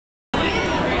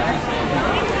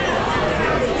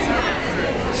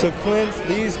So Clint,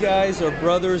 these guys are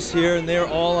brothers here, and they're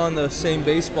all on the same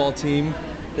baseball team.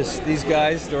 These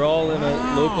guys, they're all in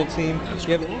a local team.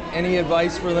 Do you have any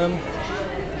advice for them?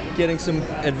 Getting some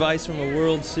advice from a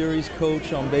World Series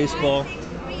coach on baseball.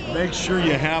 Make sure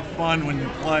you have fun when you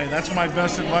play. That's my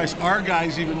best advice. Our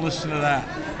guys even listen to that.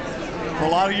 For a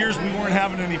lot of years, we weren't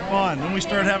having any fun. Then we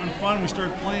started having fun, we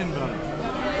started playing better.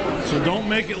 So don't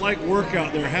make it like work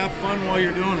out there. Have fun while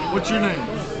you're doing it. What's your name?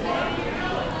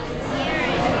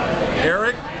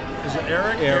 Eric? Is it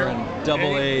Eric? Aaron.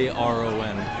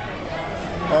 A-A-R-O-N.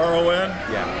 R-O-N?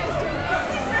 Yeah.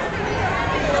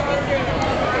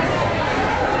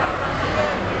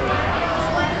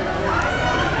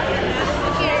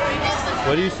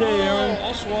 What do you say, Aaron?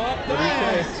 I'll swap. What do you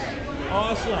say?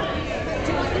 Awesome.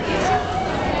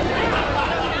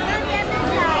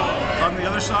 On the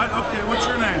other side? Okay, what's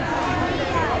your name?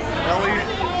 Ellie?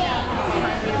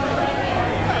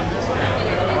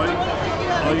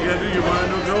 All you gotta do, you run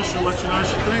into a girl, she'll let you know how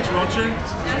she thinks, won't you?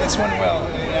 This one will.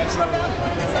 Absolutely.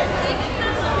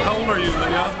 How old are you,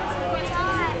 Leah?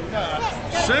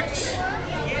 6?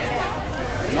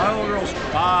 My little girl's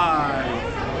 5.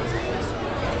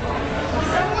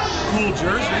 Cool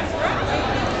jersey.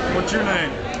 What's your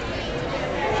name?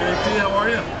 JT, how are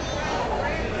you?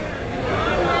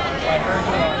 I heard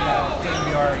you on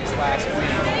DVR's last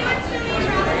week. It was a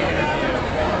great interview.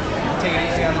 Take it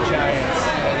easy on the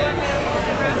Giants.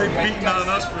 They've beaten on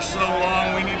us for so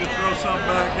long, we need to throw something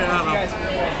back at them.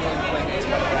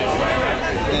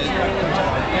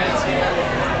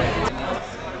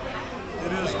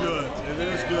 It is good. It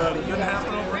is good. It didn't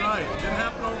happen overnight. It didn't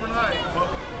happen overnight,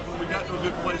 but we got to a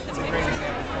good place. It's a great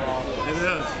example for all. It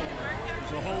is.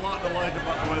 There's a whole lot to like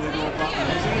about the way they go about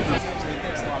this.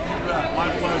 My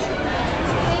pleasure.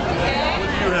 What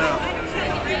do you have?